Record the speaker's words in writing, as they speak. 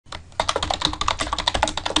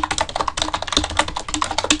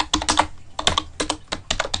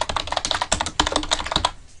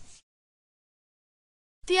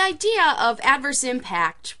idea of adverse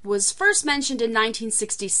impact was first mentioned in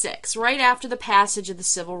 1966, right after the passage of the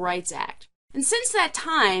Civil Rights Act. And since that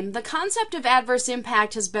time, the concept of adverse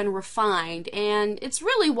impact has been refined, and it's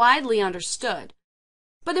really widely understood.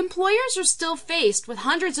 But employers are still faced with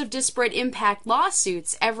hundreds of disparate impact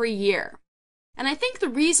lawsuits every year. And I think the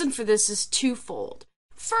reason for this is twofold.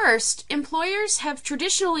 First, employers have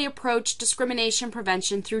traditionally approached discrimination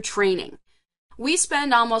prevention through training. We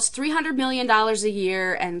spend almost $300 million a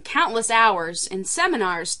year and countless hours in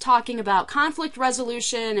seminars talking about conflict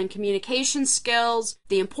resolution and communication skills,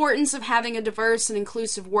 the importance of having a diverse and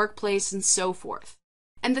inclusive workplace, and so forth.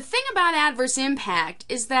 And the thing about adverse impact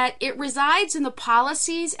is that it resides in the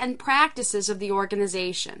policies and practices of the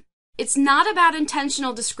organization. It's not about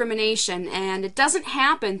intentional discrimination, and it doesn't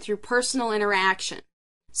happen through personal interaction.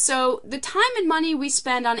 So the time and money we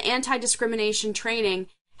spend on anti-discrimination training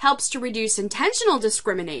helps to reduce intentional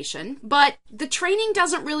discrimination, but the training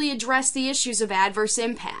doesn't really address the issues of adverse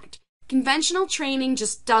impact. Conventional training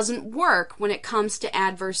just doesn't work when it comes to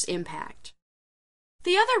adverse impact.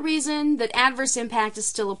 The other reason that adverse impact is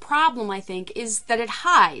still a problem, I think, is that it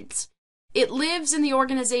hides. It lives in the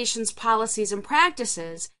organization's policies and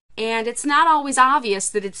practices, and it's not always obvious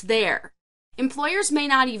that it's there. Employers may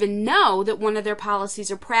not even know that one of their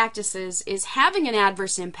policies or practices is having an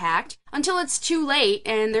adverse impact until it's too late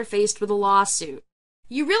and they're faced with a lawsuit.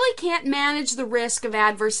 You really can't manage the risk of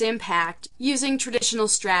adverse impact using traditional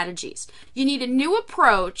strategies. You need a new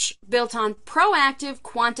approach built on proactive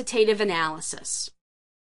quantitative analysis.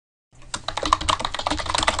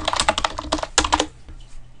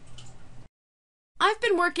 I've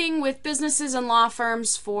been working with businesses and law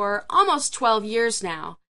firms for almost 12 years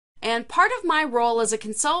now. And part of my role as a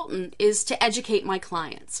consultant is to educate my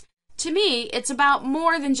clients. To me, it's about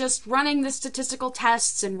more than just running the statistical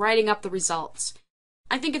tests and writing up the results.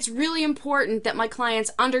 I think it's really important that my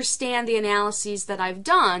clients understand the analyses that I've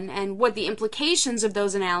done and what the implications of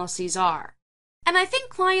those analyses are. And I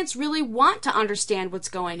think clients really want to understand what's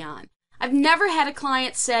going on. I've never had a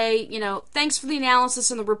client say, thanks for the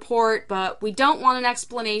analysis in the report, but we don't want an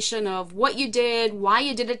explanation of what you did, why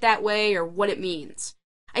you did it that way, or what it means.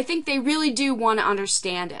 I think they really do want to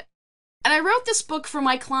understand it. And I wrote this book for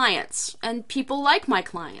my clients, and people like my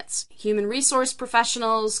clients, human resource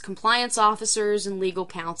professionals, compliance officers, and legal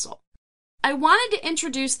counsel. I wanted to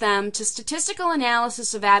introduce them to statistical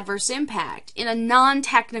analysis of adverse impact in a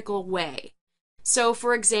non-technical way. So,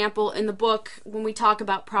 for example, in the book, when we talk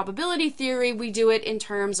about probability theory, we do it in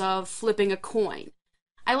terms of flipping a coin.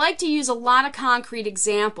 I like to use a lot of concrete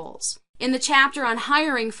examples. In the chapter on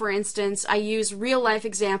hiring, for instance, I use real-life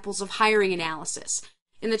examples of hiring analysis.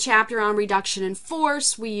 In the chapter on reduction in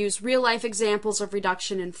force, we use real-life examples of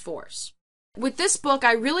reduction in force. With this book,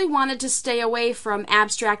 I really wanted to stay away from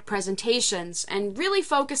abstract presentations and really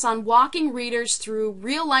focus on walking readers through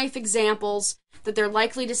real-life examples that they're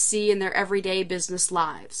likely to see in their everyday business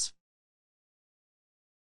lives.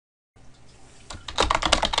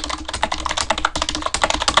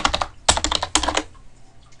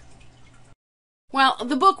 Well,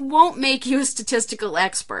 the book won't make you a statistical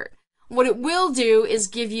expert. What it will do is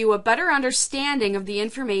give you a better understanding of the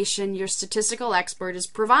information your statistical expert is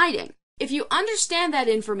providing. If you understand that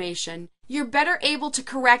information, you're better able to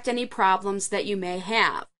correct any problems that you may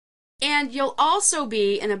have. And you'll also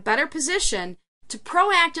be in a better position to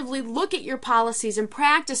proactively look at your policies and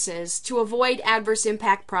practices to avoid adverse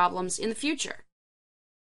impact problems in the future.